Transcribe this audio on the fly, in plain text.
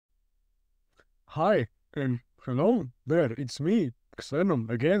Hi, and hello there, it's me, Xenon,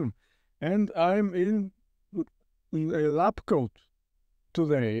 again, and I'm in a lab coat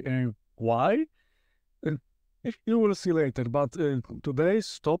today. And why? Uh, you will see later, but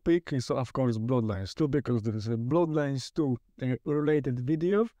today's topic is, of course, Bloodlines 2, because there is a Bloodlines 2 related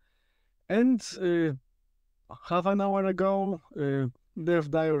video, and half an hour ago, Dev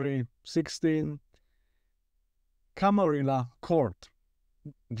Diary 16, Camarilla Court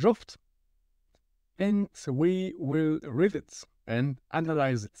dropped. And we will read it and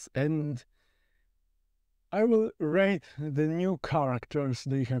analyze it. And I will rate the new characters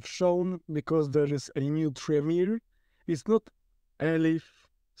they have shown, because there is a new Tremere. It's not Elif,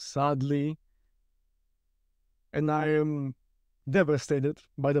 sadly. And I am devastated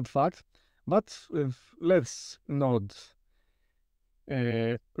by that fact. But let's not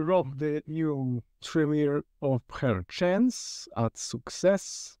rob the new Tremere of her chance at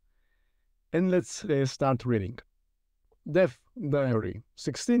success. And let's start reading. Dev Diary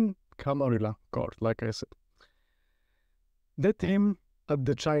 16, Camarilla Court, like I said. The team at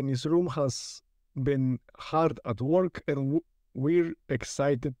the Chinese room has been hard at work, and we're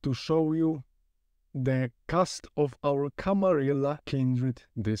excited to show you the cast of our Camarilla kindred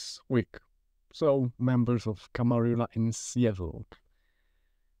this week. So, members of Camarilla in Seattle.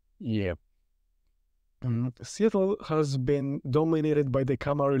 Yeah. Seattle has been dominated by the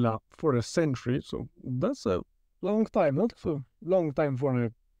Camarilla for a century, so that's a long time. Not a long time for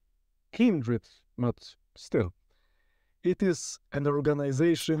a kindred, but still. It is an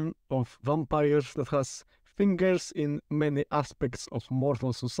organization of vampires that has fingers in many aspects of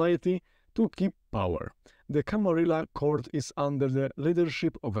mortal society to keep power. The Camarilla court is under the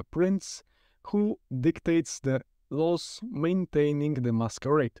leadership of a prince who dictates the laws maintaining the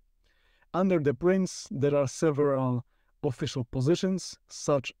masquerade. Under the prince, there are several official positions,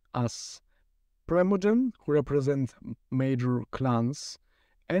 such as Primogen, who represent major clans,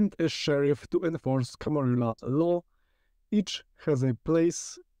 and a sheriff to enforce Camarilla law. Each has a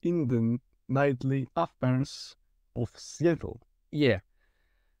place in the nightly affairs of Seattle. Yeah.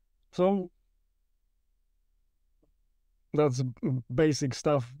 So, that's basic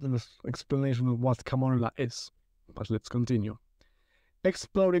stuff, the explanation of what Camarilla is. But let's continue.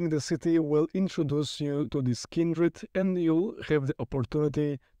 Exploring the city will introduce you to this kindred, and you'll have the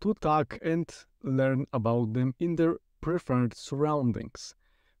opportunity to talk and learn about them in their preferred surroundings.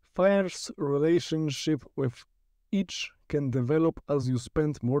 Fire's relationship with each can develop as you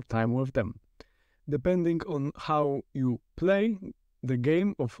spend more time with them. Depending on how you play the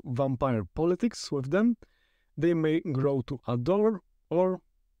game of vampire politics with them, they may grow to adore or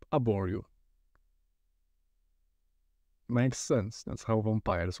abhor you. Makes sense, that's how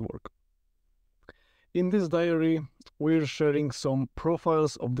vampires work. In this diary, we're sharing some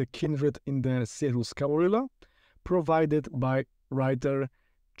profiles of the kindred in the Seattle's Camarilla, provided by writer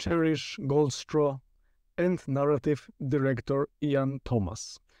Cherish Goldstraw and narrative director Ian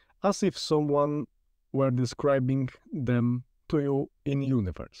Thomas, as if someone were describing them to you in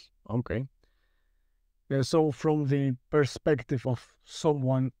universe. Okay. So from the perspective of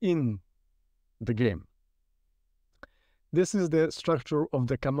someone in the game. This is the structure of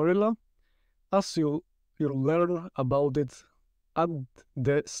the Camarilla, as you'll learn about it at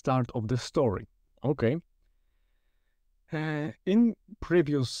the start of the story. Okay. In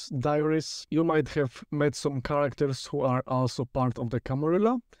previous diaries, you might have met some characters who are also part of the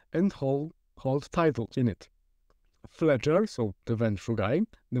Camarilla and hold titles in it. Fletcher, so the Ventru guy,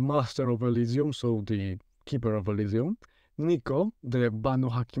 the Master of Elysium, so the Keeper of Elysium, Nico, the Banu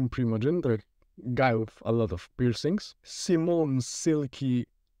Hakim Primogen, the guy with a lot of piercings, Simon Silky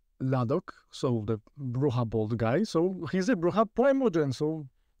Ladok, so the Bruja Bold guy, so he's a Bruja Primogen, so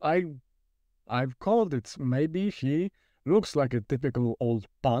I've called it. Maybe he looks like a typical old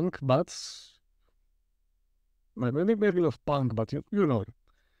punk, but maybe not punk, but you know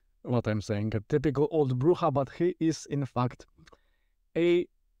what I'm saying, a typical old Bruja, but he is in fact a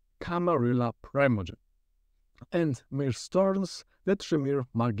Camarilla Primogen. And Mir Storms, the Tremere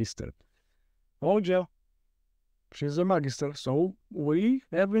Magister. Oh yeah, she's a Magister, so we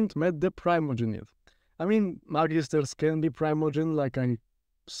haven't met the Primogen yet. I mean, Magisters can be Primogen, like I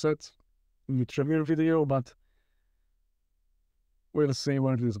said in the Tremere video, but we'll see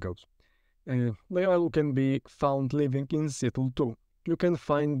where this goes. They all can be found living in Seattle too. You can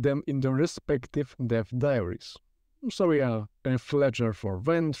find them in their respective death diaries. So yeah, Fletcher for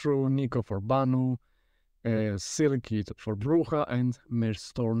Ventru, Nico for Banu, Silky for Bruja, and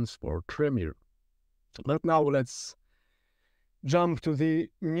Merstorms for Tremere. But now let's jump to the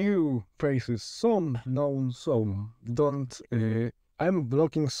new faces. Some known, some don't. I'm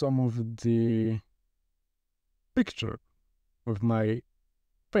blocking some of the picture with my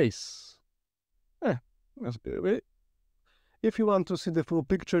face. If you want to see the full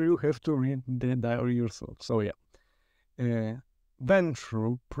picture, you have to read the diary yourself. So yeah.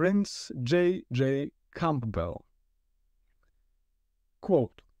 Ventru, Prince J.J. Campbell.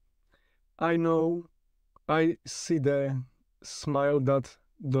 Quote, I know, I see the smile that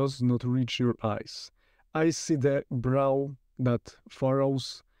does not reach your eyes. I see the brow that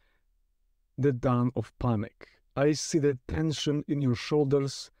furrows the dawn of panic. I see the tension in your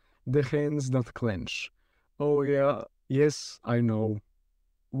shoulders, the hands that clench. Oh yeah, yes, I know.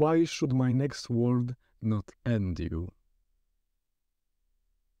 Why should my next word not end you?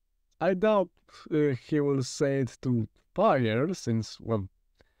 I doubt he will say it to Fire, since, well,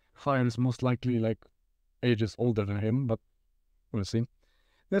 Fire is most likely like ages older than him, but we'll see.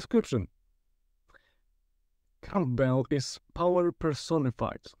 Description. Campbell is power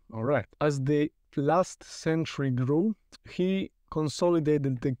personified. Alright. As the last century grew, he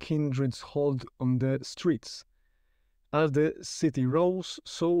consolidated the kindred's hold on the streets. As the city rose,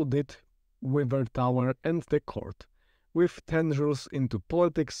 so did Weaver Tower and the court, with tendrils into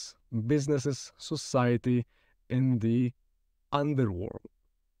politics, businesses, society, and the underworld.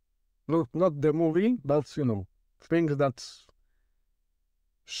 Look, not the movie, but, things that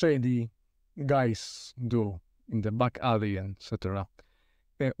shady guys do in the back alley, etc.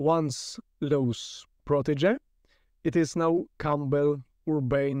 Once Low's protege, it is now Campbell,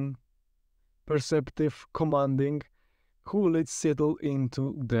 urbane, perceptive, commanding, who leads Seattle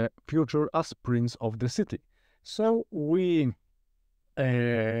into the future as prince of the city. So we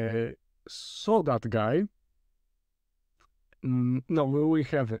saw that guy. No, we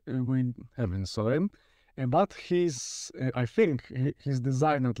haven't saw him, but I think his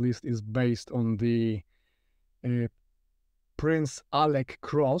design at least is based on the Prince Alec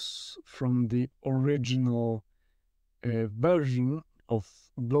Cross from the original version of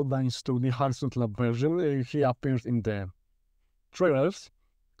Bloodlines 2, the Hardsuit Lab version. He appears in the trailers.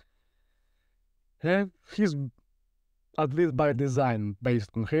 He's, at least by design, based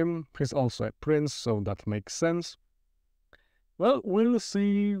on him. He's also a prince, so that makes sense. Well, we'll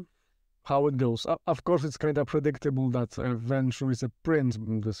see how it goes. Of course, it's kind of predictable that Ventru is a prince,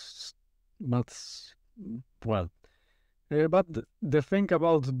 but the thing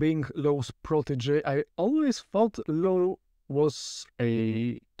about being Low's protege, I always thought Low was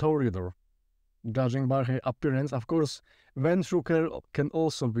a Toreador, judging by her appearance. Of course, Ventru can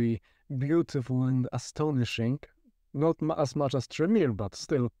also be beautiful and astonishing, not as much as Tremere, but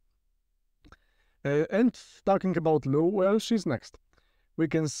still. And talking about Low, well, she's next. We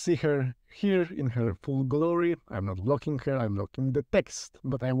can see her here in her full glory. I'm not blocking her, I'm blocking the text,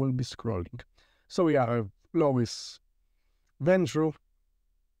 but I will be scrolling. So yeah, Low is Ventru,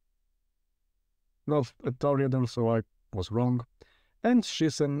 not a Toreador, so I was wrong. And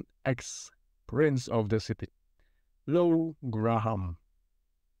she's an ex-prince of the city. Low Graham.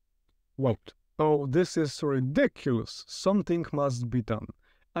 What? Oh, this is ridiculous. Something must be done.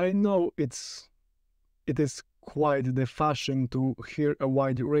 I know it is quite the fashion to hear a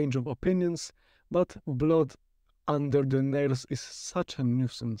wide range of opinions, but blood under the nails is such a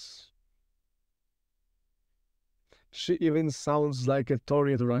nuisance. She even sounds like a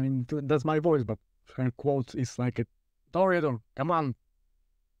Toreador. I mean, that's my voice, but her quote is like a Toreador, come on.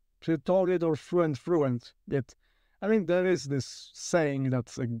 She's a Toreador through and through, and yet, I mean, there is this saying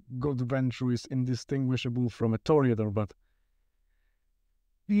that a good Ventru is indistinguishable from a Toreador, but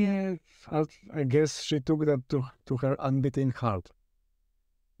yeah, I guess she took that to her unbeaten heart.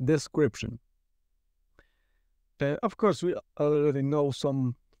 Description. Of course, we already know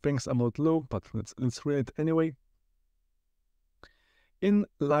some things about Low, but let's read it anyway. In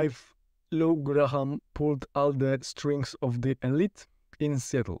life, Low Graham pulled all the strings of the elite in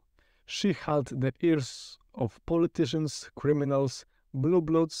Seattle. She had the ears of politicians, criminals, blue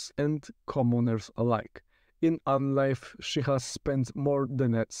bloods, and commoners alike. In her life, she has spent more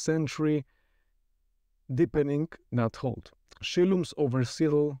than a century deepening that hold. She looms over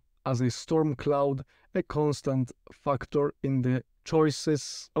Seattle as a storm cloud, a constant factor in the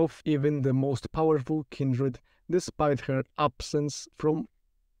choices of even the most powerful kindred, despite her absence from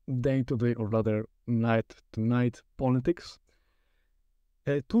day-to-day, or rather night-to-night politics.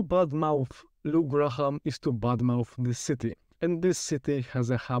 To badmouth Lou Graham is to badmouth the city, and this city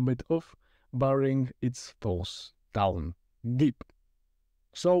has a habit of burying its foes down deep.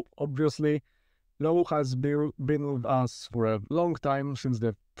 So, obviously, Lou has been with us for a long time, since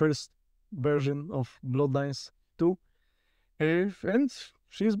the first version of Bloodlines 2, and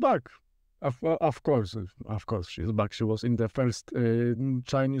she's back. Of course, she's back. She was in the first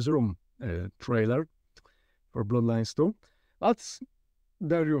Chinese Room trailer for Bloodlines 2. But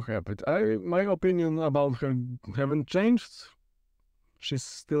there you have it. My opinion about her haven't changed. She's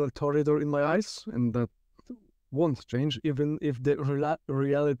still a Toreador in my eyes, and that won't change even if the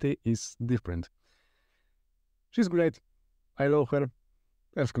reality is different. She's great. I love her.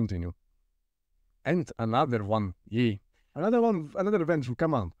 Let's continue. And another one. Another Ventrue.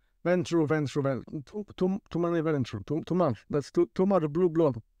 Come on. Ventrue. Too many Ventrue. Too much. That's too much blue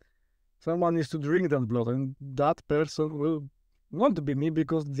blood. Someone needs to drink that blood, and that person will not be me,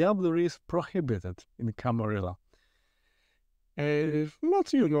 because diablerie is prohibited in Camarilla.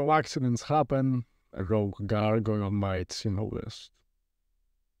 But accidents happen. A rogue gargoyle might, just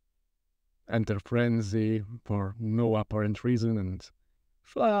enter frenzy for no apparent reason and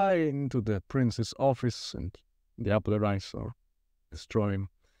fly into the prince's office and diablerize or destroy him.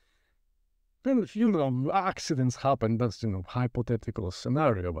 Well, accidents happen. That's, hypothetical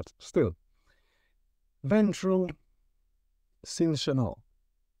scenario, but still. Ventrue Sinchano.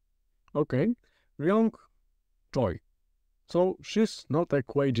 Okay. Ryong Choi. So she's not a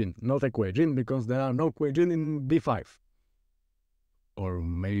Kuei-jin. Not a Kuei-jin because there are no Kuei-jin in B5. Or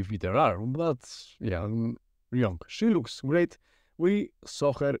maybe there are, but yeah, Ryong. She looks great. We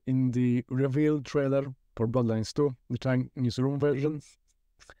saw her in the reveal trailer for Bloodlines 2, the Chinese Room version.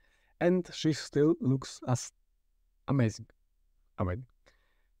 And she still looks as amazing.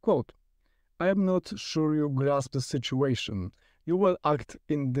 Quote, I am not sure you grasp the situation. You will act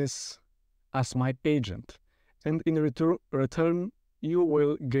in this as my agent, and in return you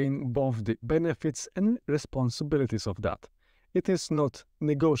will gain both the benefits and responsibilities of that. It is not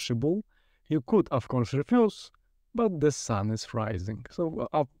negotiable. You could, of course, refuse, but the sun is rising. So,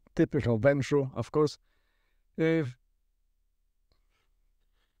 a typical Ventrue, of course.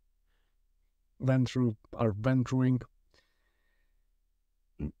 Ventrue are venturing.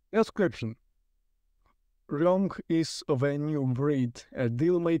 Description. Ryong is of a new breed, a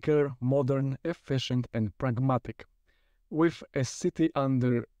deal-maker, modern, efficient and pragmatic. With a city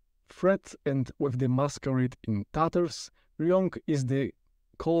under threat and with the masquerade in tatters, Ryong is the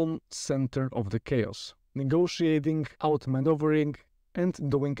calm center of the chaos, negotiating, outmaneuvering, and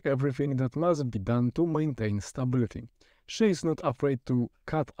doing everything that must be done to maintain stability. She is not afraid to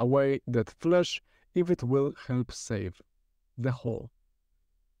cut away that flesh if it will help save the whole.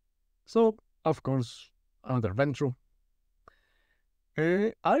 So, of course, another Ventrue.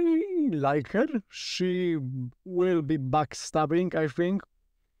 I like her. She will be backstabbing, I think.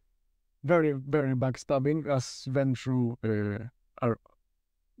 Very, very backstabbing, as Ventrue are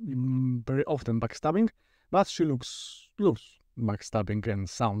very often backstabbing. But she looks backstabbing and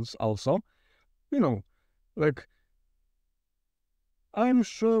sounds also. Like, I'm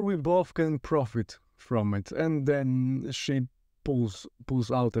sure we both can profit from it. And then she pulls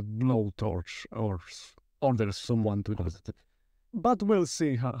out a blowtorch or orders someone to do it. But we'll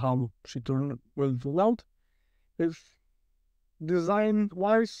see how she will turn out. If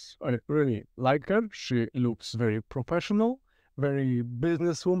design-wise, I really like her. She looks very professional, very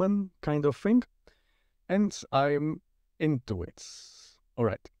businesswoman kind of thing. And I'm into it.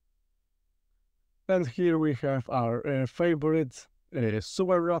 Alright. And here we have our favorite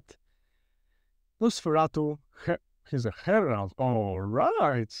sewer rat. Nosferatu. He's a herald.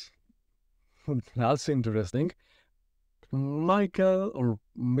 Alright. That's interesting. Michael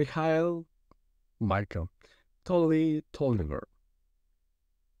Tolliver.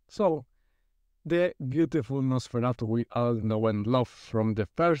 So, the beautiful Nosferatu we all know and love from the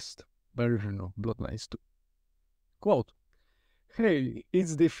first version of Bloodlines 2. Quote, hey,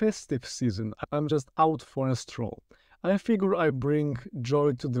 it's the festive season. I'm just out for a stroll. I figure I bring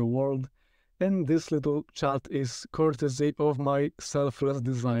joy to the world, and this little chat is courtesy of my selfless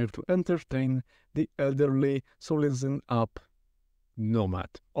desire to entertain the elderly, so listen up, Nomad.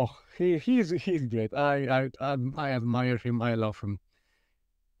 Oh, he's great. I admire him. I love him.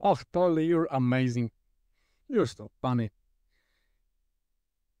 Oh, Tolly, you're amazing. You're so funny.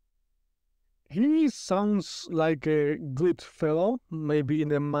 He sounds like a good fellow, maybe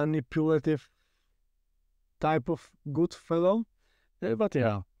in a manipulative type of good fellow, but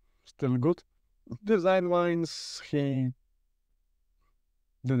yeah, still good. Design-wise, he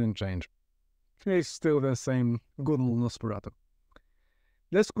didn't change. He's still the same good old Nosferatu.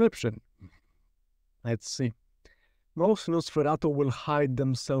 Description. Let's see. Most Nosferatu will hide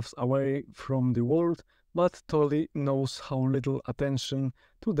themselves away from the world, but Tolly knows how little attention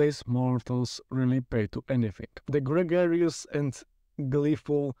today's mortals really pay to anything. The gregarious and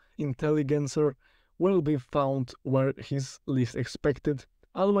gleeful intelligencer will be found where he's least expected,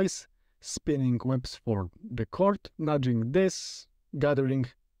 always spinning webs for the court, nudging this, gathering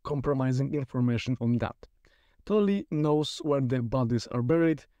compromising information on that. Tully knows where the bodies are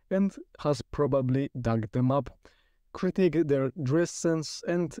buried and has probably dug them up, critiqued their dress sense,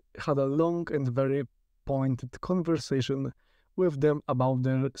 and had a long and very pointed conversation with them about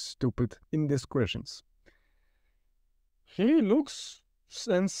their stupid indiscretions. He looks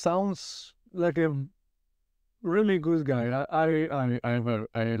and sounds like a really good guy.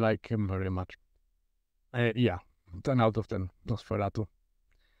 I like him very much. Yeah, 10 out of 10. Nosferatu.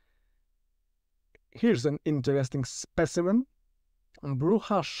 Here's an interesting specimen.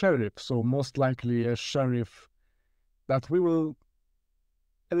 Bruja Sheriff, so most likely a sheriff that we will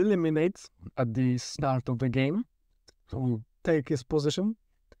eliminate at the start of the game. So we'll take his position.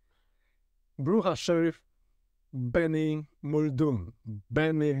 Bruja Sheriff Benny Muldoon.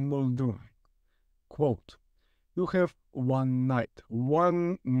 Benny Muldoon. Quote, "You have one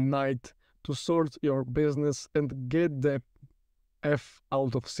night to sort your business and get the F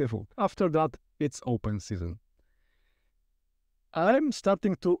out of civil. After that, it's open season." I'm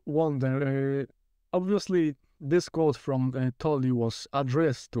starting to wonder, obviously this quote from Tully was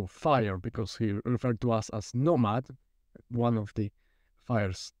addressed to Fire because he referred to us as Nomad, one of the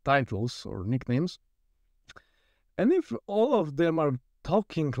Fire's titles or nicknames. And if all of them are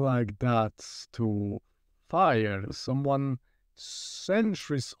talking like that to Fire, someone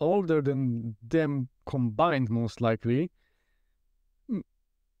centuries older than them combined most likely,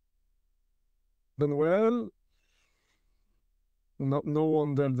 then well, no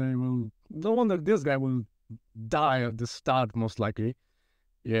wonder this guy will die at the start most likely.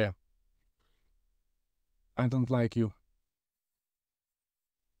 Yeah. I don't like you.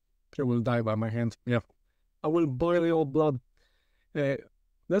 You will die by my hand. Yeah. I will boil your blood.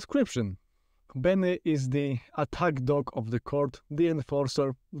 Description. Benny is the attack dog of the court, the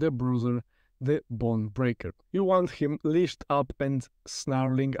enforcer, the bruiser, the bone breaker. You want him leashed up and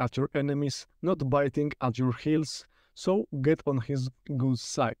snarling at your enemies, not biting at your heels, so get on his good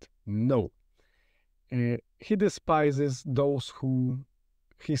side. No. He despises those who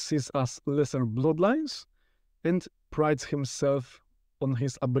he sees as lesser bloodlines and prides himself on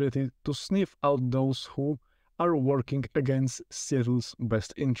his ability to sniff out those who are working against Cyril's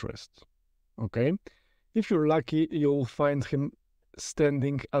best interests. Okay? If you're lucky, you'll find him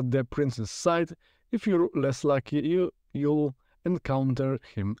standing at the prince's side. If you're less lucky, you'll encounter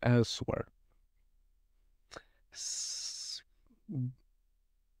him elsewhere.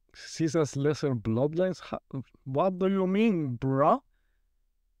 Caesar's lesser bloodlines? What do you mean, bruh?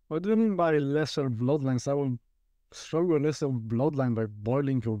 What do you mean by lesser bloodlines? I will show you a lesser bloodline by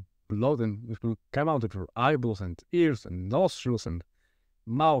boiling your blood, and it will come out of your eyeballs and ears and nostrils and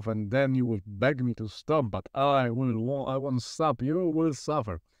mouth, and then you will beg me to stop, but I won't stop. You will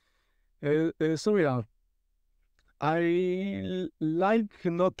suffer. So yeah, I like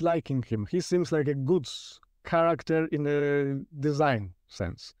not liking him. He seems like a good character in a design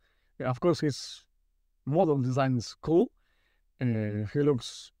sense. Yeah, of course, his model design is cool. He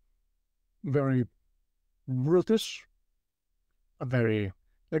looks very brutish, very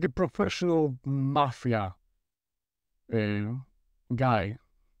like a professional mafia guy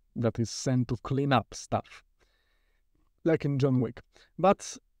that is sent to clean up stuff, like in John Wick.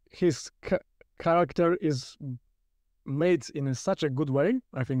 But his character is made in such a good way,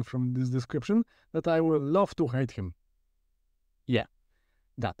 I think, from this description, that I will love to hate him. Yeah,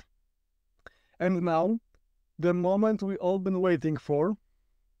 that. And now, the moment we all been waiting for,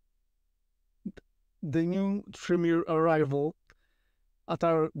 the new Tremere arrival at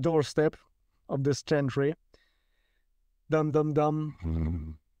our doorstep of this gentry. Dum dum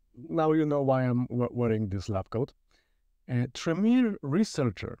dum. Now you know why I'm wearing this lab coat. Tremere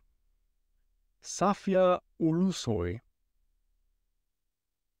researcher Safia Ulusoi.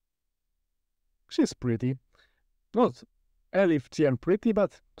 She's pretty. Not Elif tier pretty,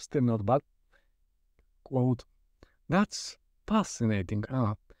 but still not bad. Quote, "That's fascinating.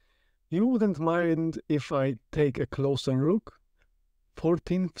 You wouldn't mind if I take a closer look?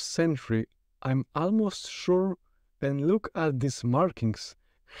 14th century, I'm almost sure. And look at these markings.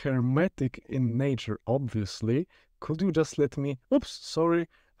 Hermetic in nature, obviously. Could you just let me... Oops, sorry,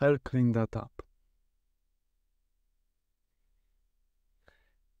 I'll clean that up."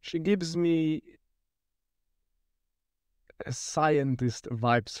 She gives me scientist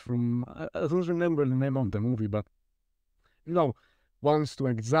vibes from... I don't remember the name of the movie, but... wants to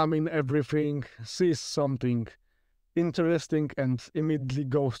examine everything, sees something interesting, and immediately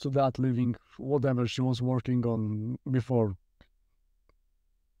goes to that, leaving whatever she was working on before.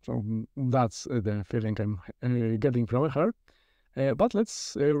 So that's the feeling I'm getting from her. But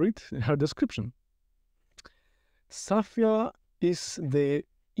let's read her description. Safia is the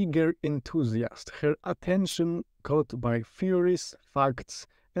eager enthusiast, her attention caught by theories, facts,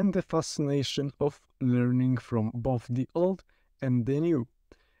 and the fascination of learning from both the old and the new.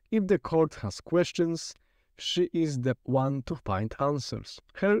 If the court has questions, she is the one to find answers.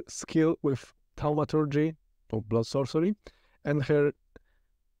 Her skill with thaumaturgy, or blood sorcery, and her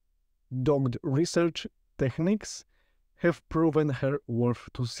dogged research techniques have proven her worth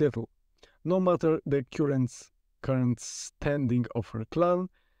to Seattle. No matter the current standing of her clan,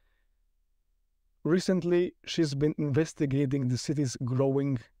 recently she's been investigating the city's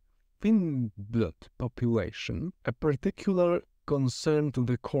growing thin blood population, a particular concern to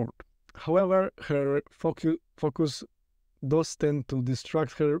the court. However, her focus does tend to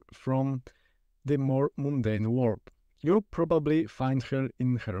distract her from the more mundane world. You'll probably find her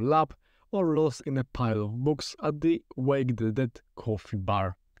in her lab or lost in a pile of books at the Wake the Dead coffee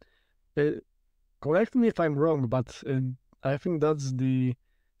bar. Correct me if I'm wrong, but I think that's the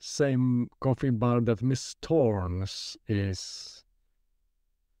same coffee bar that Miss Thorns is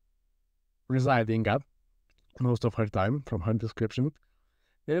residing at most of her time, from her description.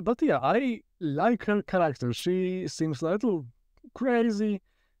 But yeah, I like her character. She seems a little crazy,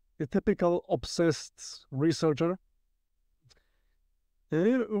 a typical obsessed researcher.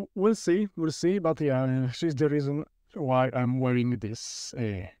 We'll see, but yeah, she's the reason why I'm wearing this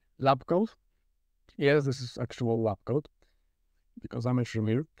lab coat. Yes, this is actual lab coat, because I'm a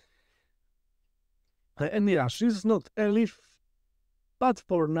Shremir. And yeah, she's not Elif, but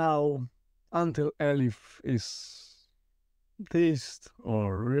for now, until Elif is teased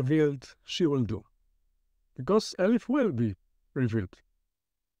or revealed, she will do. Because Elif will be revealed.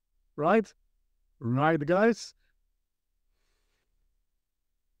 Right? Right, guys?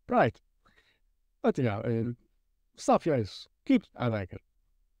 Right. But yeah, Safia is cute, I like it.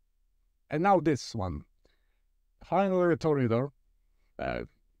 And now this one. Finally, Toreador.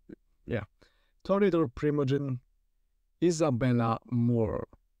 Yeah. Toreador Primogen Isabella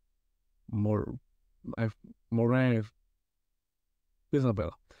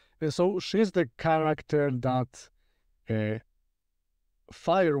Isabella. So she's the character that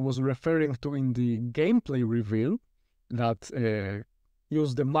Fire was referring to in the gameplay reveal that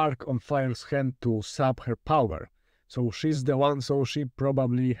used the mark on Fire's hand to sap her power. So she's the one, so she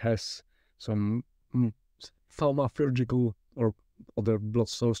probably has some thaumaturgical or other blood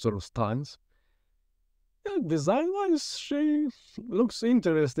sorcerer styles. Yeah, design-wise, she looks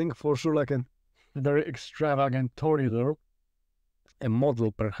interesting for sure, like a very extravagant Toreador, a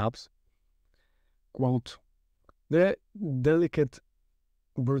model perhaps. Quote, the delicate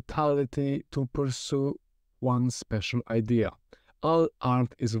brutality to pursue one special idea. All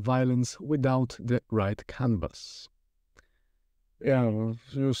art is violence without the right canvas. Yeah,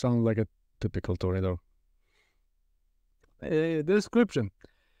 you sound like a typical Toreador. Description.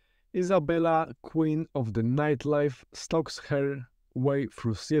 Isabella, queen of the nightlife, stalks her way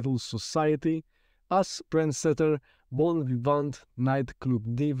through Seattle society as trendsetter, bon vivant,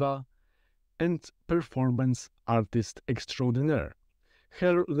 nightclub diva, and performance artist extraordinaire.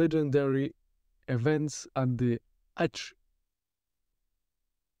 Her legendary events at the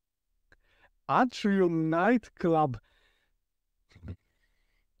Atrium nightclub.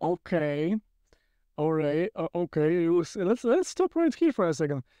 Okay, all right, okay. Let's stop right here for a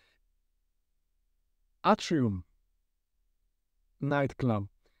second. Atrium nightclub.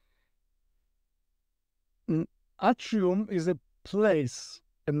 Atrium is a place,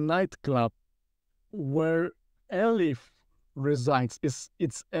 a nightclub, where Elif resides. It's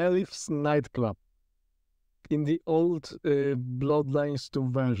Elif's nightclub in the old Bloodlines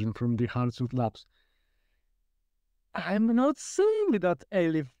 2 version from the Heartsuit Labs. I'm not saying that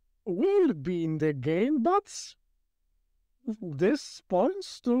Elif will be in the game, but this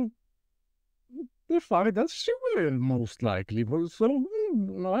points to the fact that she will most likely. So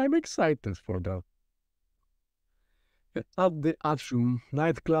I'm excited for that. At the Atrium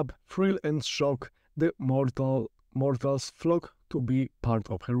nightclub, thrill and shock, the mortals flock to be part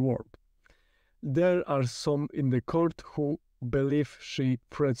of her world. There are some in the court who believe she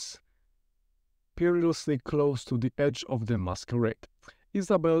treads perilously close to the edge of the masquerade.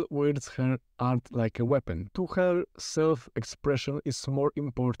 Isabel wields her art like a weapon. To her, self-expression is more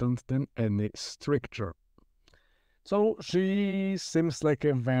important than any stricture. So she seems like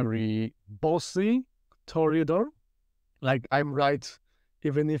a very bossy Toreador. Like, I'm right,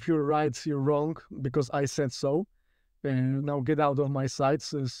 even if you're right, you're wrong, because I said so. Now get out of my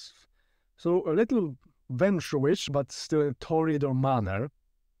sights. So a little venture-ish, but still in Toreador manner.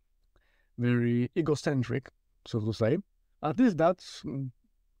 Very egocentric, so to say. At least that's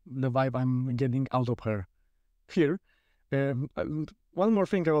the vibe I'm getting out of her here. And one more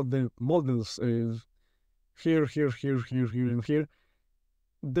thing about the models is here, and here.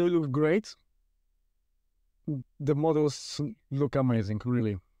 They look great. The models look amazing,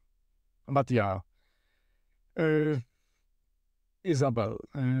 really. But yeah, Isabel,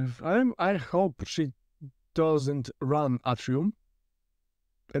 I hope she doesn't run Atrium,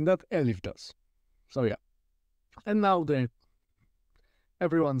 and that Elif does. So yeah, and now the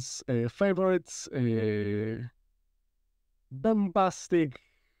everyone's favorites, bombastic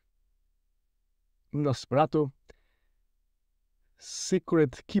Nosferatu,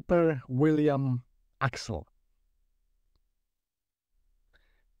 Secret Keeper William Axel.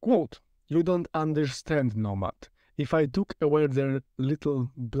 Quote, "You don't understand, Nomad. If I took away their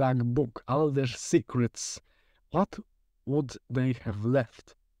little black book, all their secrets, what would they have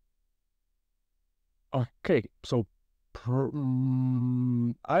left?" Okay, so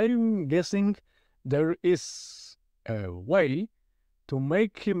I'm guessing there is a way to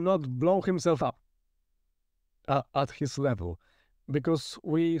make him not blow himself up at his level. Because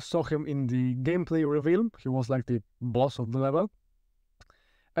we saw him in the gameplay reveal, he was like the boss of the level.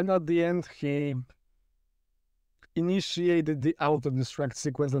 And at the end, he initiated the auto-destruct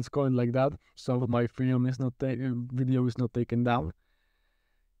sequence, let's call it like that, so my video is not taken down.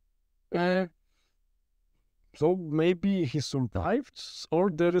 So maybe he survived, or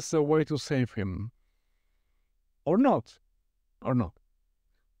there is a way to save him. Or not.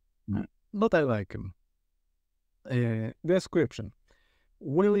 But I like him. Description.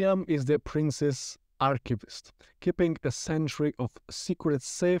 William is the prince's archivist, keeping a century of secrets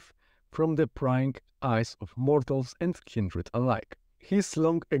safe from the prying eyes of mortals and kindred alike. He's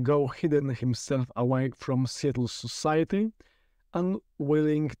long ago hidden himself away from Seattle's society,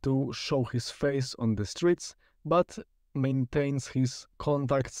 unwilling to show his face on the streets, but maintains his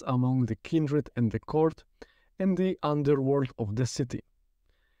contacts among the kindred and the court and the underworld of the city.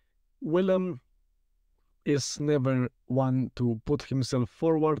 William is never one to put himself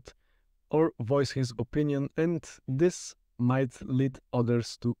forward or voice his opinion, and this might lead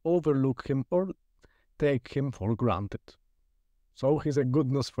others to overlook him or take him for granted. So he's a good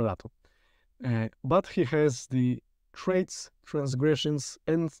Nosferatu. But he has the traits, transgressions,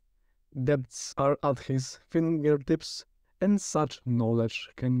 and depths are at his fingertips, and such knowledge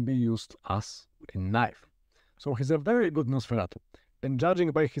can be used as a knife. So he's a very good Nosferatu. And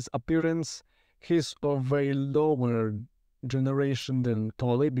judging by his appearance, he's of a lower generation than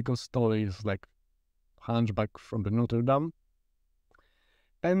Tully, because Tully is like Hunchback from the Notre Dame.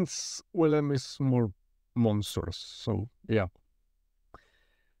 And Willem is more monstrous, so yeah.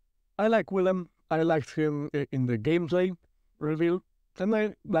 I like Willem. I liked him in the gameplay reveal, and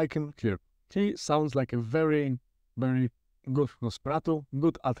I like him here. He sounds like a very, very good Nosferatu,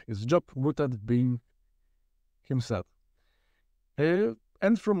 good at his job, good at being himself.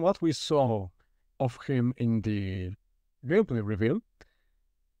 And from what we saw of him in the gameplay reveal,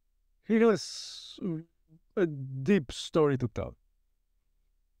 he has a deep story to tell.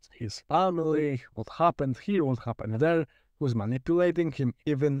 His family, what happened here, what happened there, who's manipulating him,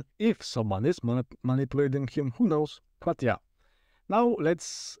 even if someone is manipulating him, who knows? But yeah, now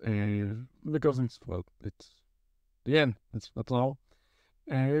let's, because it's the end, that's all.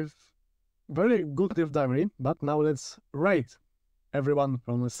 Very good Rift Diary, but now let's rate everyone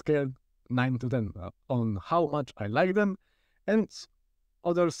from a scale 9 to 10 on how much I like them, and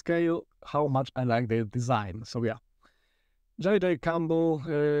other scale, how much I like their design. So yeah. J.J. Campbell,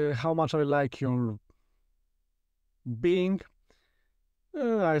 how much I like your being,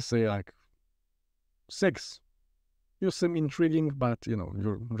 I say like 6. You seem intriguing, but you know,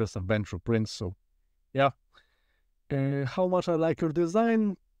 you're just a Venture Prince, so yeah. How much I like your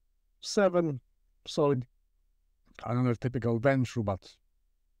design, 7, solid. Another typical Venture, but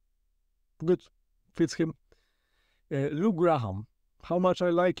good, fits him. Luke Graham, how much I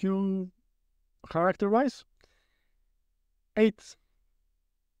like you character-wise, 8.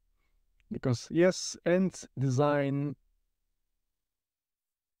 Because yes, and design,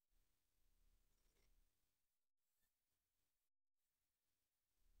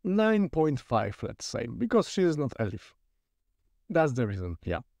 9.5, let's say, because she is not Elif. That's the reason,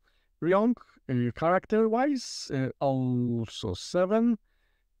 yeah. Ryong, character-wise, also 7,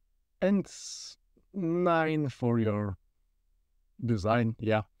 and 9 for your design,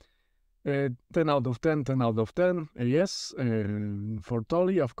 yeah. 10 out of 10, 10 out of 10, yes, for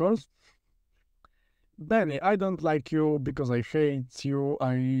Tolly, of course. Benny, I don't like you because I hate you,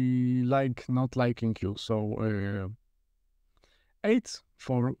 I like not liking you, so 8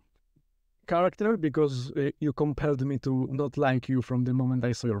 for character because you compelled me to not like you from the moment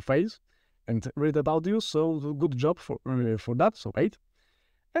I saw your face and read about you. So good job for that. So 8.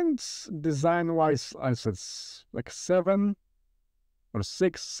 And design-wise, I said like 7 or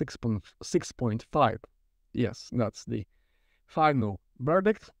 6.5. Yes, that's the final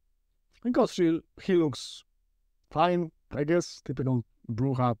verdict. Because he looks fine, I guess. Typical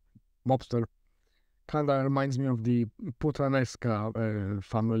Bruja mobster. Kinda reminds me of the Putanesca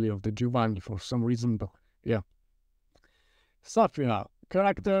family of the Giovanni for some reason, but yeah. Safia,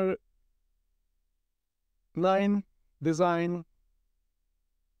 character 9, design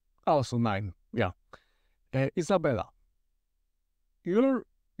also 9, yeah. Isabella, you're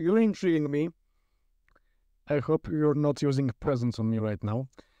intriguing me. I hope you're not using presents on me right now.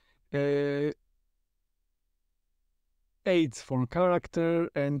 8 for character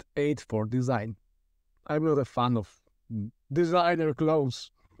and 8 for design. I'm not a fan of designer clothes.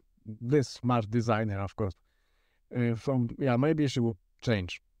 This smart designer, of course. Maybe she will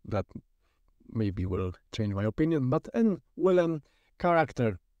change. That maybe will change my opinion. But Willem,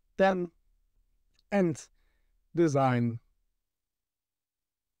 character 10 and design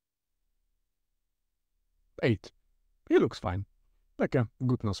 8. He looks fine. Like a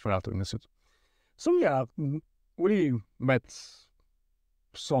good Nosferatu in a suit. So yeah, we met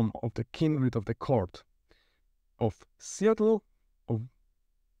some of the kindred of the court of Seattle,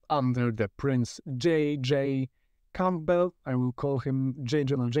 under the Prince J.J. Campbell. I will call him J.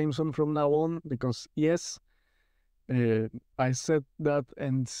 Jonah Jameson from now on, because yes, I said that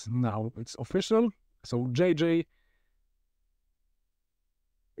and now it's official. So J.J.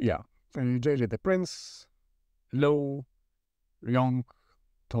 Yeah, J.J. the Prince, Low, Young,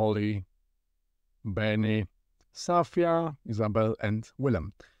 Tolly, Benny, Safia, Isabel, and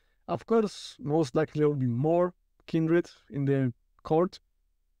Willem. Of course, most likely there will be more kindred in the court.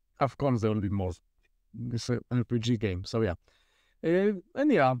 Of course, there will be more. It's an RPG game, so yeah.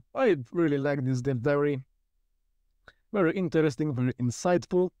 And yeah, I really like this. They're very, very interesting, very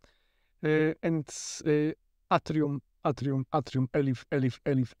insightful. And Atrium, Elif.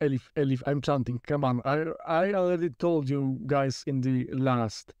 I'm chanting. Come on. I already told you guys in the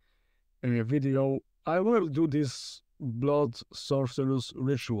last video, I will do this blood sorceress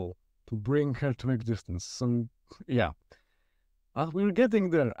ritual to bring her to existence. So yeah, we're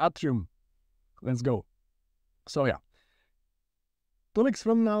getting there. Atrium, let's go. So yeah, 2 weeks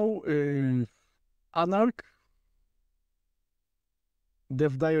from now, Anarch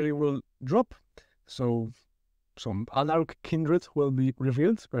Death Diary will drop. So some Anarch kindred will be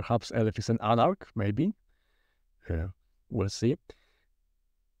revealed. Perhaps Elif is an Anarch, maybe. We'll see.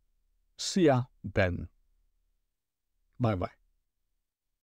 See ya then. Bye bye.